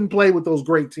 but he didn't play with those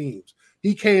great teams.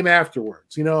 He came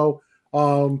afterwards,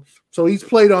 So he's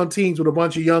played on teams with a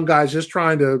bunch of young guys just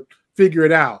trying to figure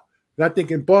it out. And I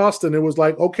think in Boston, it was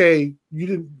like, okay, you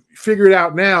didn't figure it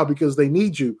out now because they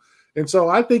need you. And so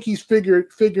I think he's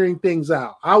figuring things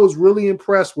out. I was really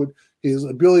impressed with his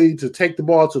ability to take the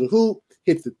ball to the hoop,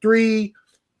 hit the three,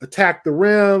 attack the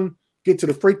rim, get to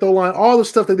the free throw line, all the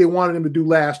stuff that they wanted him to do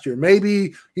last year.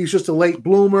 Maybe he's just a late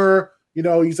bloomer.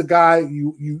 He's a guy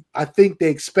I think they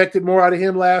expected more out of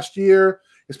him last year,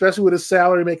 especially with his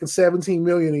salary making $17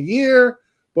 million a year.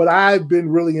 But I've been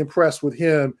really impressed with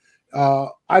him.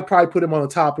 I'd probably put him on the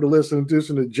top of the list in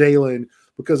addition to Jalen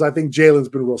because I think Jalen's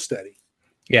been real steady.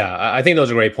 Yeah, I think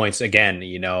those are great points again,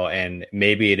 and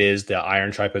maybe it is the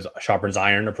iron sharpens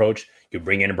iron approach. You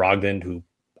bring in Brogdon, who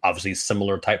obviously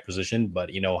similar type position, but,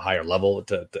 higher level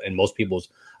to in most people's,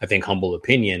 I think, humble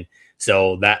opinion.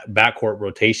 So that backcourt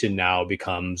rotation now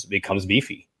becomes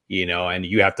beefy, and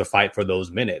you have to fight for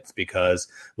those minutes because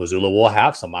Mazzulla will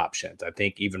have some options. I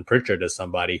think even Pritchard is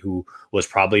somebody who was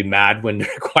probably mad when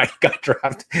White got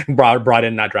drafted, brought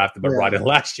in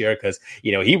last year because,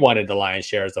 he wanted the lion's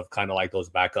shares of kind of like those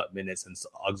backup minutes and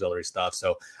auxiliary stuff.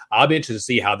 So I'll be interested to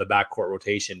see how the backcourt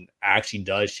rotation actually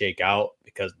does shake out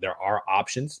because there are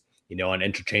options, and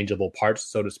interchangeable parts,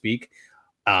 so to speak.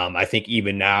 I think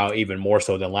even now, even more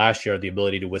so than last year, the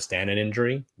ability to withstand an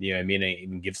injury, and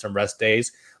even give some rest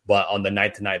days. But on the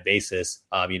night-to-night basis,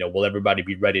 will everybody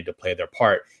be ready to play their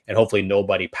part? And hopefully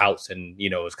nobody pouts and,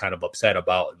 is kind of upset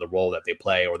about the role that they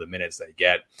play or the minutes they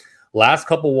get. Last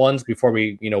couple ones before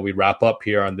we wrap up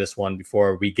here on this one,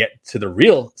 before we get to the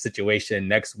real situation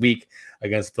next week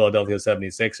against Philadelphia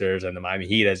 76ers and the Miami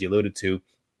Heat, as you alluded to.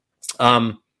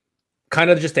 Kind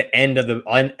of just the end of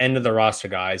the roster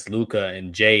guys, Luka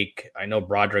and Jake. I know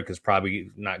Broderick is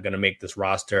probably not going to make this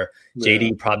roster. Yeah.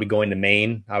 JD probably going to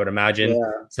Maine, I would imagine,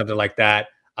 something like that.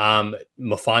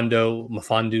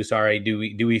 Mafandu, sorry.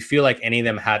 Do we feel like any of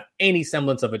them have any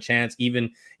semblance of a chance,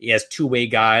 even as two-way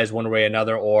guys, one way or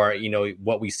another, or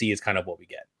what we see is kind of what we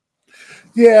get?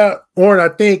 Yeah, Oren, I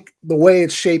think the way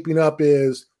it's shaping up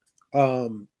is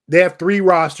they have 3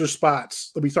 roster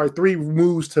spots. Three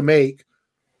moves to make,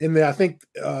 and then I think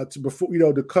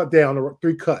to cut down to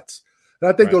 3 cuts. And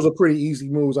I think those are pretty easy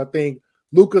moves. I think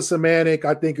Lucas Samanik,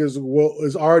 I think has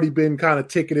already been kind of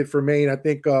ticketed for Maine. I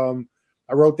think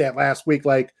I wrote that last week.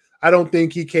 Like, I don't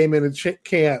think he came in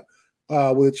camp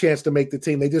with a chance to make the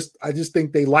team. I just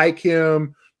think they like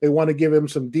him. They want to give him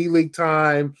some D-League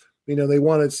time. They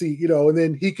want to see, and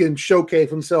then he can showcase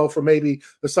himself for maybe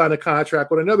to sign a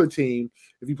contract with another team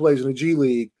if he plays in the G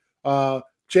League.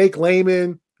 Jake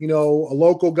Layman, a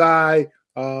local guy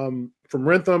from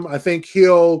Rentham, I think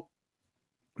he'll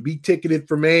be ticketed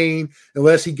for Maine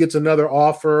unless he gets another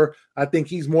offer. I think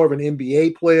he's more of an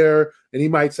NBA player, and he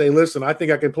might say, listen, I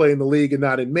think I can play in the league and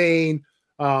not in Maine.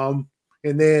 And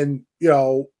then,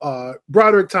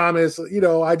 Broderick Thomas,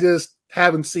 I just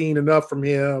haven't seen enough from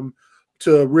him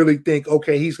to really think,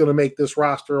 okay, he's going to make this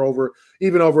roster over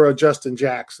a Justin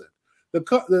Jackson.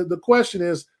 The question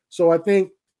is, so I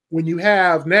think when you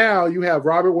have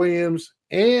Robert Williams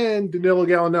and Danilo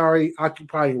Gallinari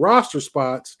occupying roster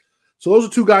spots, so those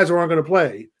are 2 guys who aren't going to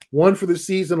play, one for the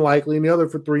season likely and the other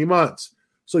for 3 months.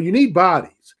 So you need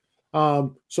bodies.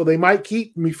 So they might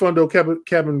keep Mifune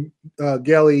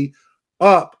Kabengele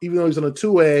up, even though he's on a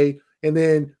 2A, and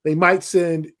then they might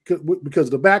send, because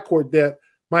of the backcourt depth,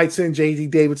 might send J.D.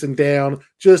 Davidson down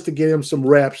just to get him some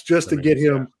reps, just to get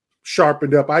him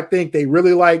sharpened up. I think they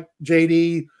really like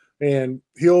J.D., and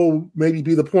he'll maybe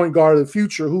be the point guard of the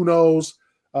future. Who knows,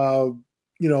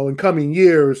 in coming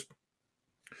years.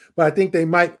 But I think they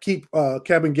might keep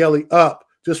Kabengele up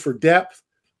just for depth.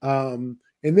 And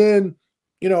then,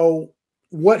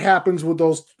 what happens with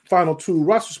those final 2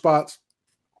 roster spots?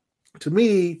 To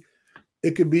me,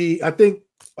 it could be, I think,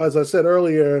 as I said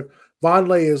earlier,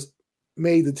 Vonleh has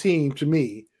made the team to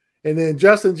me. And then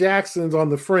Justin Jackson's on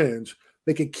the fringe.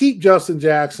 They could keep Justin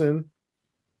Jackson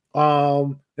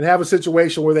and have a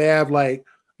situation where they have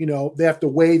they have to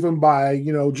waive him by,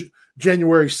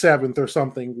 January 7th or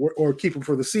something, or keep him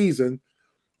for the season.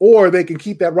 Or they can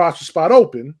keep that roster spot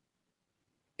open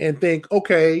and think,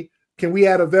 okay, can we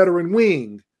add a veteran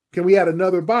wing? Can we add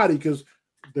another body? Because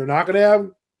they're not going to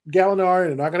have Gallinari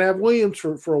and they're not going to have Williams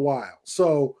for a while.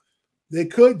 So they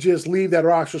could just leave that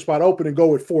roster spot open and go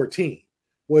with 14,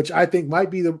 which I think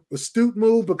might be the astute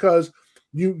move, because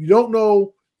you don't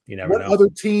know what other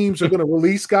teams are going to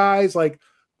release guys. Like,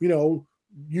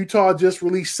 Utah just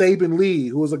released Saben Lee,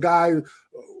 who was a guy who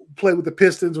played with the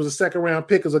Pistons, was a 2nd-round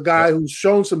pick, as a guy who's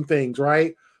shown some things,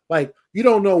 right? Like, you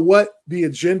don't know what the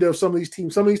agenda of some of these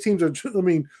teams. Some of these teams are,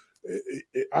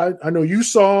 I know you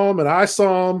saw him and I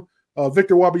saw him,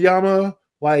 Victor Wembanyama.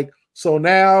 Like, so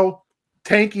now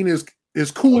tanking is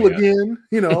cool again,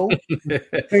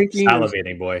 Tanking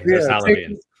salivating, boy. Yeah,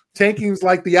 salivating. Tanking's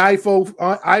like the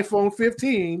iPhone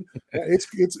 15.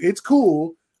 It's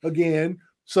cool again.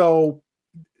 So,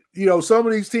 some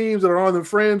of these teams that are on the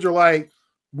fringe are like,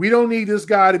 we don't need this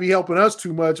guy to be helping us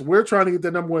too much. We're trying to get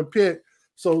the number 1 pick.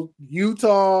 So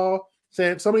Utah,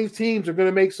 saying some of these teams are going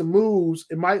to make some moves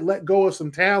and might let go of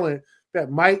some talent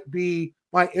that might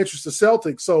interest the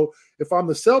Celtics. So if I'm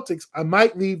the Celtics, I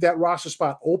might leave that roster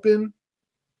spot open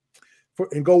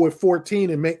and go with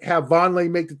 14 and have Vonleh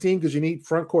make the team, because you need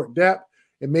front court depth.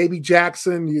 And maybe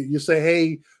Jackson, you say,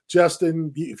 hey,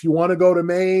 Justin, if you want to go to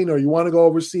Maine or you want to go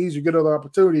overseas, you get another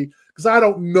opportunity, because I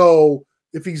don't know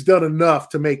if he's done enough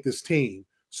to make this team.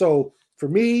 So for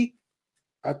me,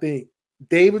 I think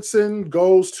Davidson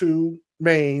goes to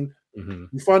Maine.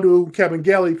 Mifune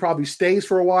Kabengele probably stays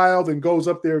for a while, then goes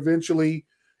up there eventually.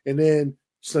 And then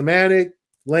Samanik,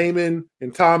 Layman,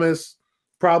 and Thomas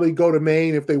probably go to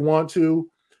Maine if they want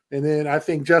to. And then I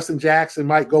think Justin Jackson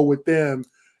might go with them,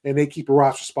 and they keep a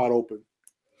roster spot open.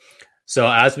 So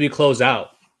as we close out,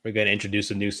 we're going to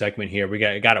introduce a new segment here. We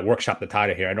got to workshop the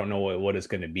title here. I don't know what it's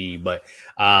going to be, but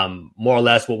more or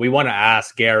less what we want to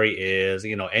ask Gary is,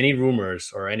 any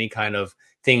rumors or any kind of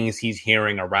things he's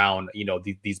hearing around,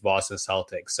 these Boston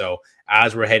Celtics. So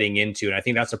as we're heading into, and I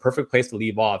think that's a perfect place to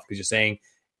leave off, because you're saying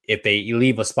if you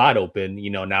leave a spot open,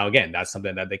 now again, that's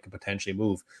something that they could potentially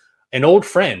move. An old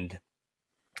friend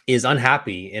is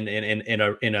unhappy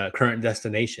in a current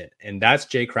destination, and that's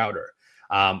Jay Crowder.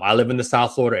 I live in the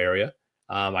South Florida area.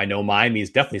 I know Miami is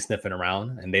definitely sniffing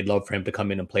around, and they'd love for him to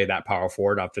come in and play that power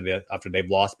forward after they've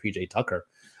lost PJ Tucker.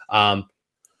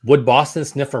 Would Boston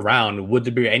sniff around? Would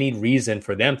there be any reason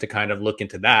for them to kind of look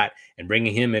into that and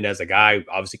bringing him in as a guy who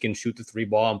obviously can shoot the 3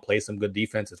 ball and play some good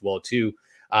defense as well too?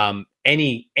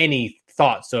 Any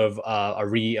thoughts of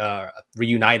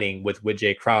reuniting with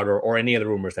Jay Crowder or any other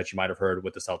rumors that you might have heard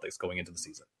with the Celtics going into the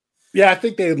season? Yeah, I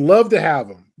think they'd love to have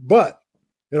him, but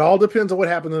it all depends on what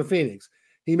happens in Phoenix.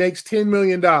 He makes $10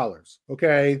 million.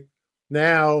 Okay.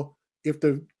 Now, if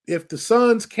the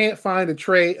Suns can't find a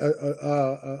trade,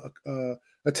 a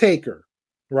taker,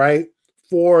 right,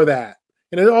 for that,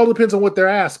 and it all depends on what they're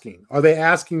asking. Are they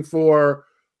asking for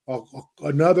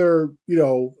another?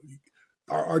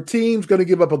 Our team's going to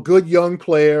give up a good young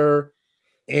player,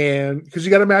 and because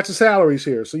you got to match the salaries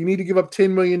here, so you need to give up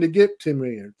 $10 million to get $10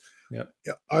 million. Yep.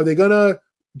 Are they going to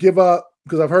give up?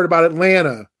 Because I've heard about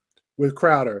Atlanta with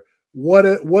Crowder. What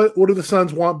do the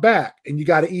Suns want back? And you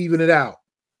got to even it out.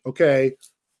 Okay.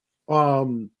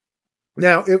 Now,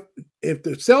 if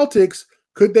the Celtics,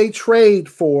 could they trade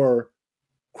for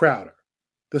Crowder?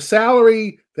 The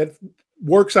salary that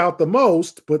works out the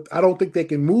most, but I don't think they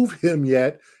can move him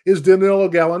yet, is Danilo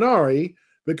Gallinari,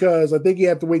 because I think you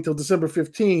have to wait till December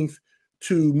 15th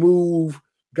to move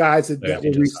guys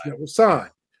that will sign.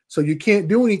 So you can't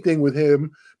do anything with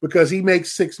him because he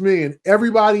makes $6 million.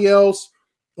 Everybody else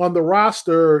on the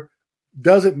roster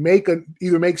doesn't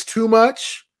either makes too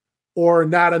much or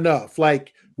not enough.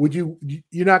 Like, you're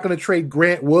not going to trade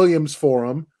Grant Williams for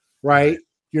him, right?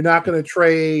 You're not going to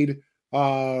trade,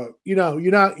 you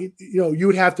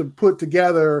would have to put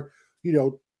together,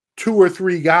 2 or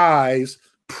 3 guys,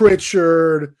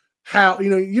 Pritchard,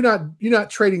 you're not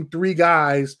trading 3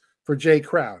 guys for Jay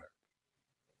Crowder.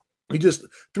 You just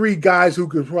 3 guys who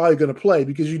could probably going to play,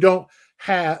 because you don't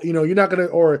have, you're not going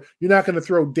to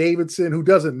throw Davidson, who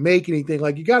doesn't make anything.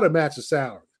 Like, you got to match the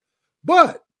salary.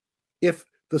 But if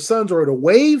the Suns are to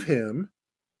waive him,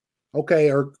 okay,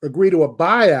 or agree to a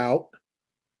buyout,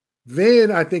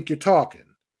 then I think you're talking.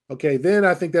 Okay, then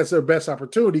I think that's their best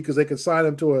opportunity, because they can sign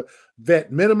him to a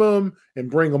vet minimum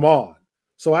and bring him on.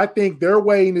 So I think they're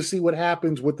waiting to see what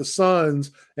happens with the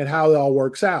Suns and how it all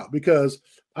works out. Because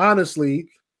honestly,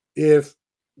 if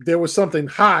there was something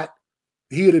hot,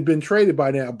 he would have been traded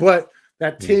by now. But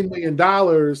that $10 million,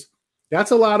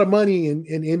 that's a lot of money in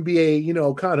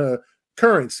NBA, kind of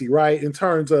currency, right? In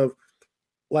terms of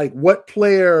like what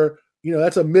player,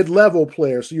 that's a mid-level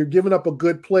player. So you're giving up a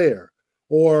good player,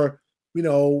 or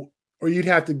you'd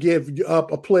have to give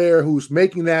up a player who's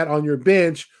making that on your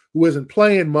bench, who isn't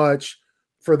playing much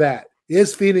for that. Do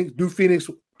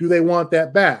they want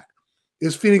that back?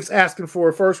 Is Phoenix asking for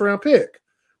a first-round pick?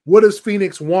 What does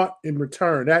Phoenix want in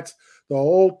return? That's the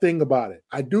whole thing about it.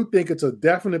 I do think it's a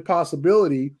definite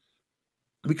possibility,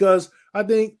 because I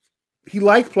think he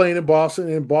liked playing in Boston.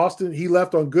 In Boston, he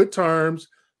left on good terms.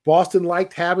 Boston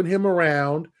liked having him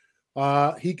around.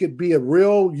 He could be a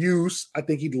real use. I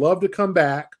think he'd love to come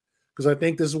back, because I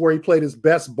think this is where he played his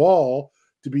best ball,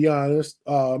 to be honest.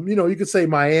 You could say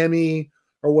Miami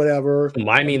or whatever.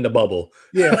 Miami in the bubble.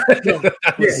 Yeah.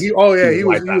 He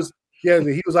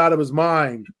was out of his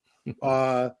mind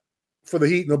for the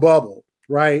Heat in the bubble,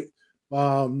 right?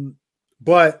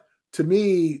 But to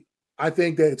me, I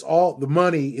think that it's all the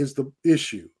money is the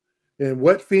issue, and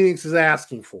what Phoenix is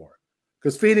asking for.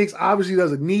 Because Phoenix obviously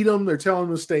doesn't need him. They're telling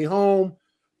him to stay home.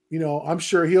 I'm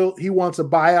sure he wants a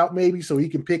buyout maybe so he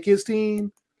can pick his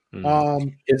team. Hold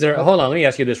on, let me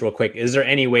ask you this real quick. Is there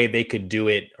any way they could do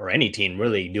it, or any team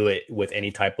really do it, with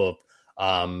any type of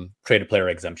traded player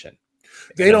exemption?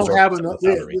 They don't have enough.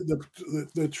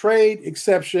 The trade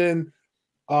exception,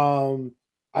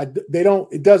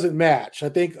 it doesn't match. I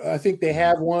think they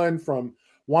have one from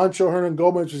Juancho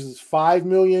Hernangomez, which is $5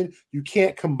 million. You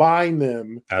can't combine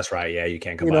them. That's right. Yeah, you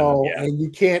can't combine them. Yeah. And you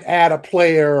can't add a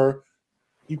player.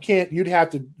 You'd have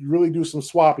to really do some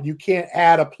swapping. You can't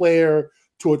add a player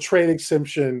to a trade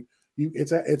exemption.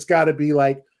 It's got to be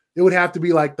like, it would have to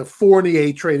be like the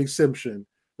Fournier trade exemption,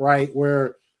 right?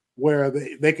 Where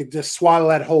they could just swallow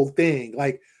that whole thing.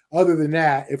 Like, other than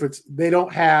that, they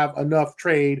don't have enough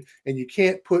trade, and you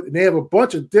can't they have a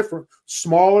bunch of different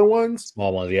smaller ones.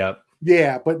 Small ones, yeah.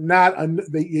 Yeah, but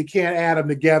you can't add them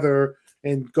together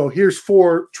and go, here's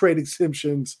 4 trade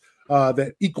exemptions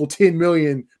that equal $10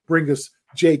 million, bring us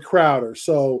Jay Crowder.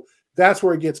 So that's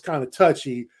where it gets kind of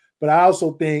touchy. But I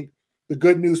also think the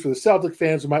good news for the Celtic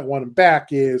fans who might want him back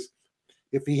is,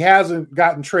 if he hasn't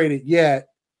gotten traded yet,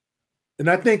 and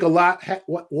I think a lot,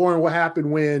 Warren, what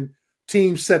happened when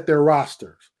teams set their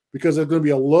rosters, because there's going to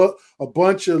be a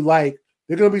bunch of there's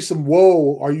going to be some,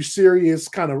 whoa, are you serious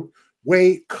kind of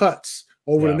weight cuts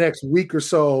over the next week or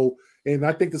so. And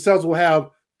I think the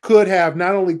Celtics could have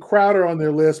not only Crowder on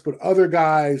their list, but other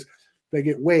guys that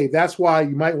get waived. That's why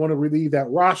you might want to leave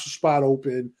that roster spot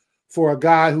open for a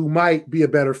guy who might be a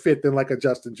better fit than like a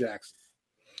Justin Jackson.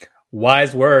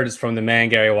 Wise words from the man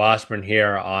Gary Washburn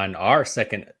here on our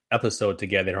second episode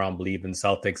together on Believe in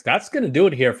Celtics. That's going to do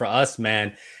it here for us,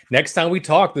 man. Next time we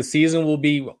talk, the season will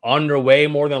be underway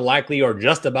more than likely, or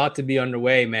just about to be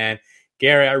underway, man.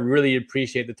 Gary, I really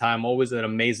appreciate the time. Always an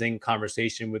amazing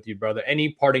conversation with you, brother.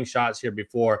 Any parting shots here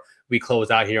before we close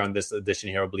out here on this edition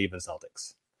here of Believe in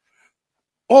Celtics?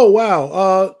 Oh,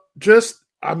 wow.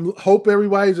 I hope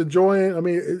everybody's enjoying. I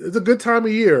mean, it's a good time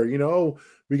of year, you know.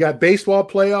 We got baseball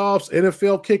playoffs,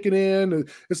 NFL kicking in.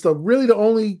 It's really the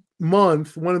only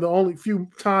month, one of the only few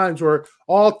times where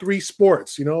all three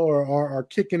sports, you know, are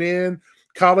kicking in,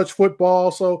 college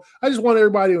football. So I just want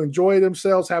everybody to enjoy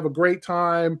themselves, have a great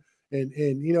time, and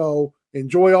you know,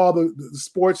 enjoy all the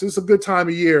sports. It's a good time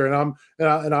of year, and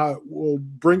I will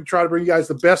try to bring you guys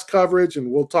the best coverage, and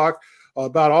we'll talk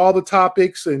about all the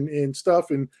topics and stuff.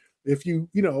 And if you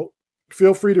know,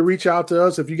 feel free to reach out to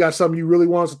us if you got something you really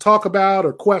want us to talk about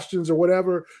or questions or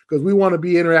whatever, because we want to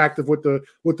be interactive with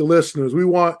the listeners. We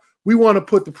want to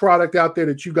put the product out there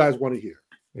that you guys want to hear.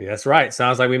 Yeah, that's right.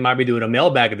 Sounds like we might be doing a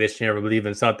mailbag edition here. We Believe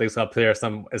in Celtics up there at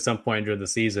some point during the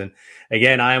season.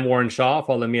 Again, I am Warren Shaw.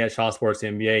 Follow me at Shaw Sports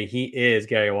NBA. He is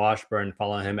Gary Washburn.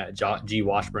 Follow him at G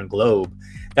Washburn Globe.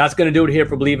 That's going to do it here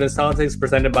for Believe in Celtics,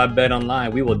 presented by Bet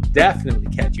Online. We will definitely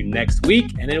catch you next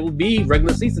week, and it will be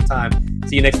regular season time.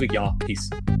 See you next week, y'all. Peace.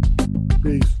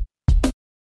 Peace.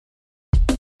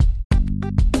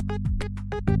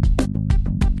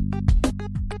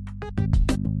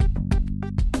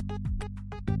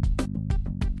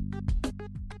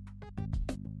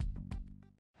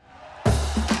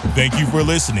 Thank you for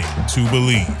listening to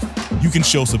Believe. You can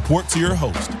show support to your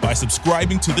host by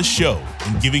subscribing to the show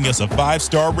and giving us a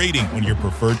 5-star rating on your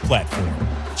preferred platform.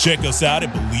 Check us out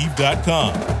at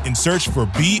Believe.com and search for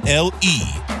BLEAV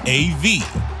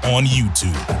on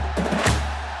YouTube.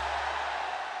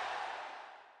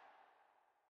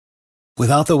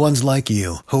 Without the ones like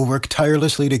you, who work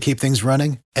tirelessly to keep things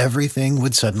running, everything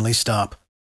would suddenly stop.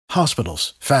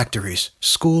 Hospitals, factories,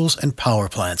 schools, and power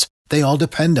plants, they all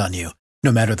depend on you.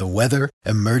 No matter the weather,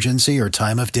 emergency, or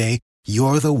time of day,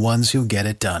 you're the ones who get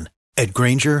it done. At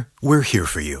Grainger, we're here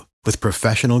for you with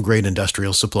professional-grade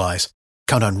industrial supplies.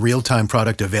 Count on real-time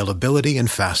product availability and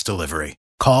fast delivery.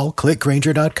 Call, click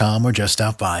Grainger.com, or just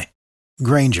stop by.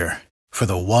 Grainger, for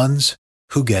the ones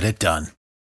who get it done.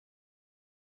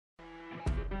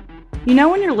 You know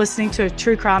when you're listening to a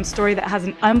true crime story that has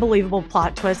an unbelievable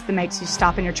plot twist that makes you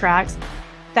stop in your tracks?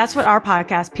 That's what our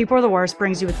podcast, People Are the Worst,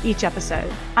 brings you with each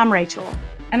episode. I'm Rachel.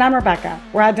 And I'm Rebecca.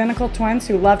 We're identical twins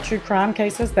who love true crime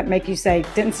cases that make you say,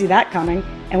 didn't see that coming,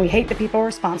 and we hate the people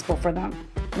responsible for them.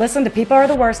 Listen to People Are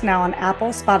the Worst now on Apple,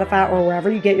 Spotify, or wherever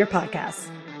you get your podcasts.